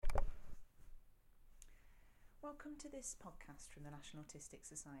Welcome to this podcast from the National Autistic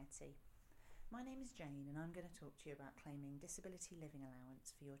Society. My name is Jane and I'm going to talk to you about claiming disability living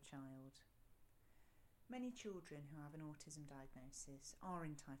allowance for your child. Many children who have an autism diagnosis are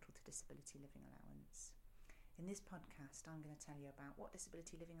entitled to disability living allowance. In this podcast I'm going to tell you about what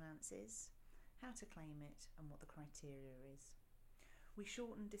disability living allowance is, how to claim it and what the criteria is. We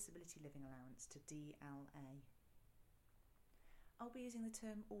shorten disability living allowance to DLA. I'll be using the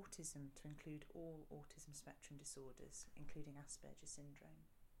term autism to include all autism spectrum disorders, including Asperger's syndrome.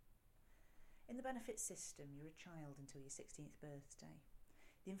 In the benefits system, you're a child until your 16th birthday.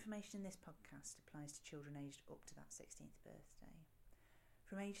 The information in this podcast applies to children aged up to that 16th birthday.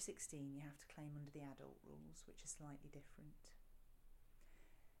 From age 16, you have to claim under the adult rules, which are slightly different.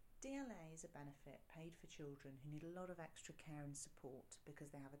 DLA is a benefit paid for children who need a lot of extra care and support because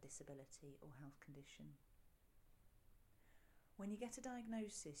they have a disability or health condition. When you get a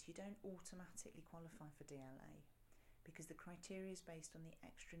diagnosis, you don't automatically qualify for DLA because the criteria is based on the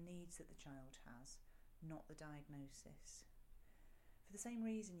extra needs that the child has, not the diagnosis. For the same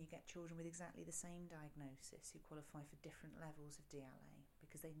reason, you get children with exactly the same diagnosis who qualify for different levels of DLA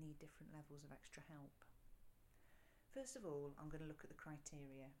because they need different levels of extra help. First of all, I'm going to look at the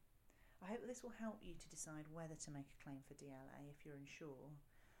criteria. I hope this will help you to decide whether to make a claim for DLA if you're unsure.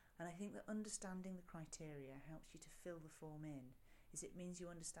 And I think that understanding the criteria helps you to fill the form in, as it means you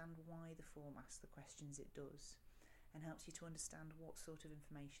understand why the form asks the questions it does, and helps you to understand what sort of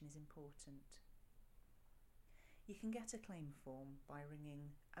information is important. You can get a claim form by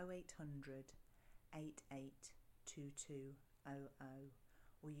ringing 0800 88 2200,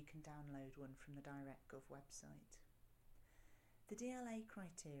 or you can download one from the DirectGov website. The DLA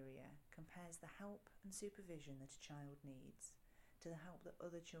criteria compares the help and supervision that a child needs to the help that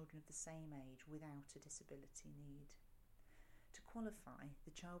other children of the same age without a disability need. To qualify,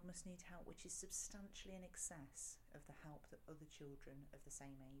 the child must need help which is substantially in excess of the help that other children of the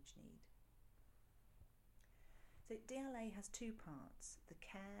same age need. So DLA has two parts, the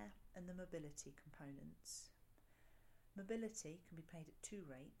care and the mobility components. Mobility can be paid at two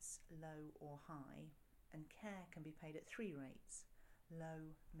rates, low or high, and care can be paid at three rates,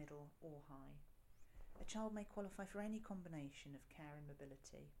 low, middle or high. A child may qualify for any combination of care and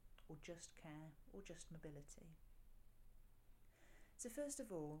mobility, or just care, or just mobility. So first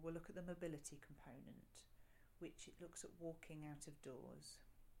of all, we'll look at the mobility component, which looks at walking out of doors.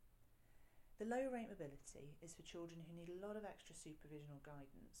 The low rate mobility is for children who need a lot of extra supervision or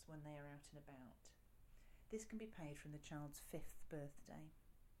guidance when they are out and about. This can be paid from the child's 5th birthday.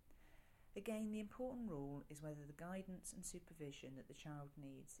 Again, the important rule is whether the guidance and supervision that the child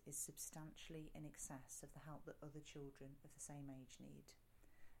needs is substantially in excess of the help that other children of the same age need.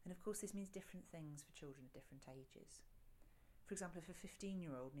 And of course this means different things for children of different ages. For example, if a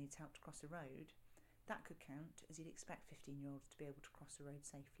 15-year-old needs help to cross a road, that could count as you'd expect 15-year-olds to be able to cross a road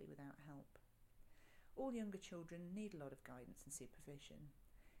safely without help. All younger children need a lot of guidance and supervision,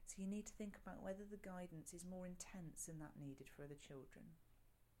 so you need to think about whether the guidance is more intense than that needed for other children.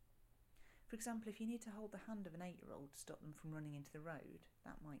 For example, if you need to hold the hand of an 8-year-old to stop them from running into the road,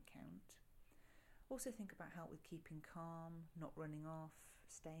 that might count. Also think about help with keeping calm, not running off,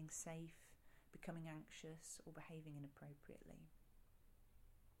 staying safe, becoming anxious or behaving inappropriately.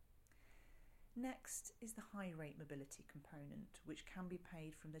 Next is the high rate mobility component, which can be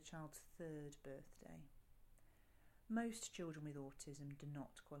paid from the child's 3rd birthday. Most children with autism do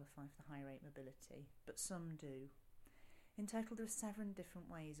not qualify for the high rate mobility, but some do. In total, there are 7 different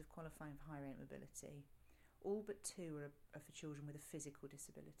ways of qualifying for high rate mobility. All but 2 are for children with a physical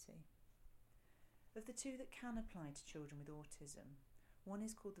disability. Of the 2 that can apply to children with autism, one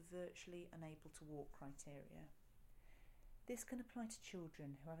is called the virtually unable to walk criteria. This can apply to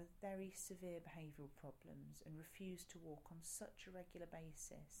children who have very severe behavioural problems and refuse to walk on such a regular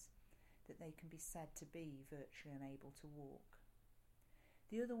basis that they can be said to be virtually unable to walk.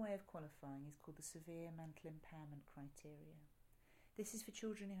 The other way of qualifying is called the severe mental impairment criteria. This is for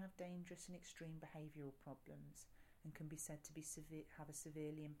children who have dangerous and extreme behavioural problems and can be said to have a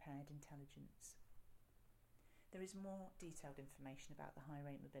severely impaired intelligence. There is more detailed information about the high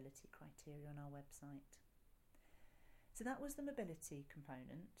rate mobility criteria on our website. So that was the mobility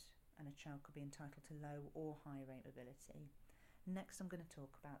component, and a child could be entitled to low or high rate mobility. Next I'm going to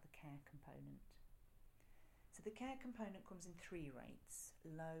talk about the care component. So the care component comes in 3 rates,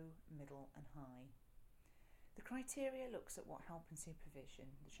 low, middle and high. The criteria looks at what help and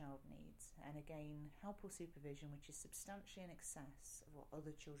supervision the child needs, and again, help or supervision which is substantially in excess of what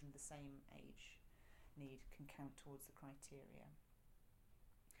other children of the same age need can count towards the criteria.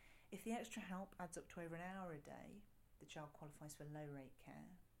 If the extra help adds up to over an hour a day, the child qualifies for low rate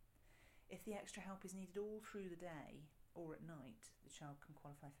care. If If the extra help is needed all through the day or at night, the child can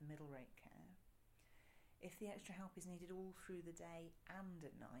qualify for middle rate care. If the extra help is needed all through the day and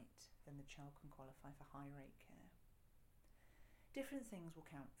at night, then the child can qualify for high rate care. Different things will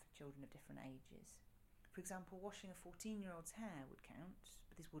count for children of different ages. For example, washing a 14-year-old's hair would count,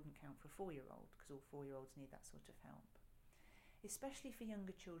 but this wouldn't count for a 4-year-old because all 4-year-olds need that sort of help. Especially for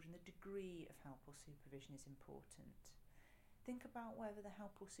younger children, the degree of help or supervision is important. Think about whether the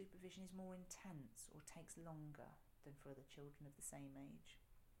help or supervision is more intense or takes longer than for other children of the same age.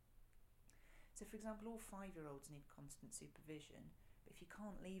 So, for example, all 5-year-olds need constant supervision, but if you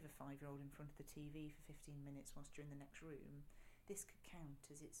can't leave a 5-year-old in front of the TV for 15 minutes whilst you're in the next room, this could count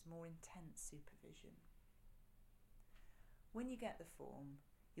as it's more intense supervision. When you get the form,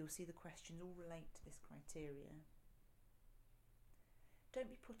 you'll see the questions all relate to this criteria. Don't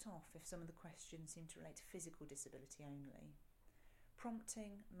be put off if some of the questions seem to relate to physical disability only.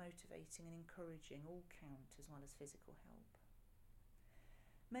 Prompting, motivating and encouraging all count as well as physical help.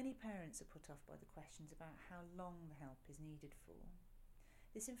 Many parents are put off by the questions about how long the help is needed for.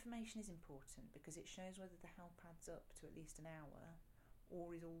 This information is important because it shows whether the help adds up to at least an hour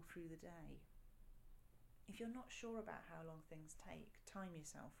or is all through the day. If you're not sure about how long things take, time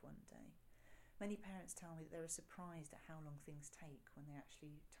yourself one day. Many parents tell me that they are surprised at how long things take when they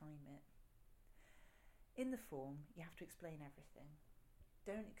actually time it. In the form, you have to explain everything.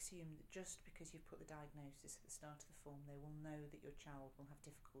 Don't assume that just because you've put the diagnosis at the start of the form, they will know that your child will have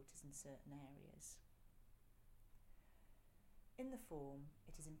difficulties in certain areas. In the form,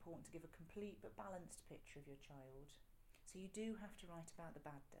 it is important to give a complete but balanced picture of your child. So you do have to write about the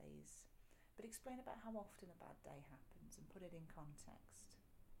bad days, but explain about how often a bad day happens and put it in context.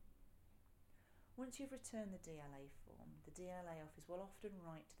 Once you've returned the DLA form, the DLA office will often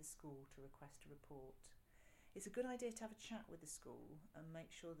write to the school to request a report. It's a good idea to have a chat with the school and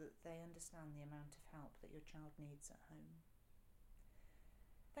make sure that they understand the amount of help that your child needs at home.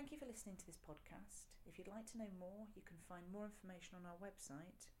 Thank you for listening to this podcast. If you'd like to know more, you can find more information on our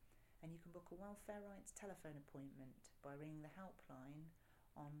website, and you can book a welfare rights telephone appointment by ringing the helpline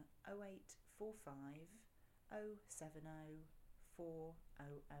on 0845 070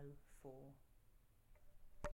 4004.